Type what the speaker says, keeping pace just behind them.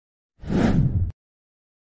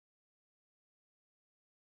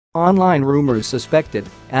Online rumors suspected,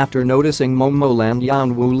 after noticing Momoland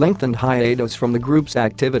Yeonwoo lengthened hiatus from the group's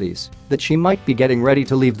activities, that she might be getting ready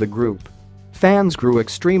to leave the group. Fans grew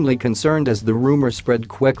extremely concerned as the rumor spread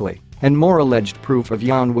quickly, and more alleged proof of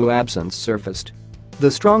Yeonwoo's absence surfaced.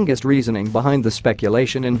 The strongest reasoning behind the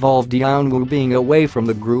speculation involved Yeonwoo being away from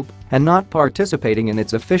the group and not participating in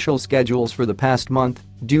its official schedules for the past month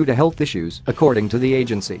due to health issues, according to the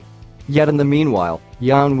agency. Yet in the meanwhile,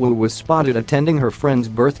 Yeonwoo was spotted attending her friends'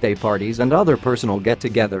 birthday parties and other personal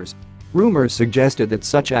get-togethers. Rumors suggested that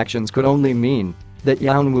such actions could only mean that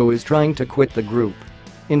Yeonwoo is trying to quit the group.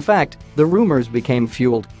 In fact, the rumors became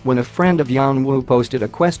fueled when a friend of Yeonwoo posted a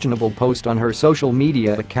questionable post on her social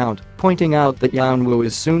media account, pointing out that Yeonwoo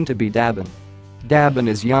is soon to be Dabin. Dabin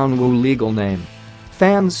is Yeonwoo's legal name.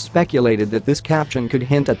 Fans speculated that this caption could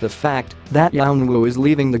hint at the fact that Yeonwoo is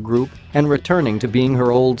leaving the group and returning to being her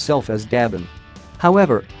old self as Dabin.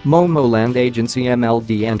 However, Momoland agency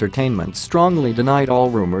MLD Entertainment strongly denied all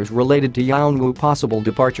rumors related to Yeonwoo's possible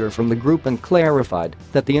departure from the group and clarified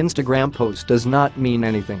that the Instagram post does not mean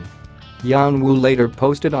anything. Yeonwoo later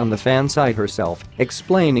posted on the fan site herself,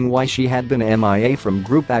 explaining why she had been MIA from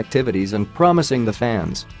group activities and promising the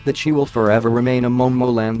fans that she will forever remain a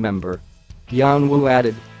Momoland member. Yeonwoo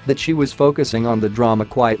added that she was focusing on the drama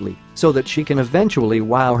quietly so that she can eventually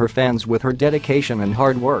wow her fans with her dedication and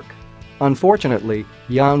hard work. Unfortunately,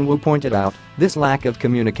 Yeonwoo pointed out, this lack of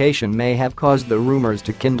communication may have caused the rumors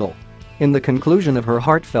to kindle. In the conclusion of her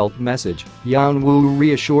heartfelt message, Yeonwoo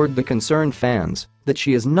reassured the concerned fans that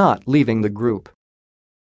she is not leaving the group.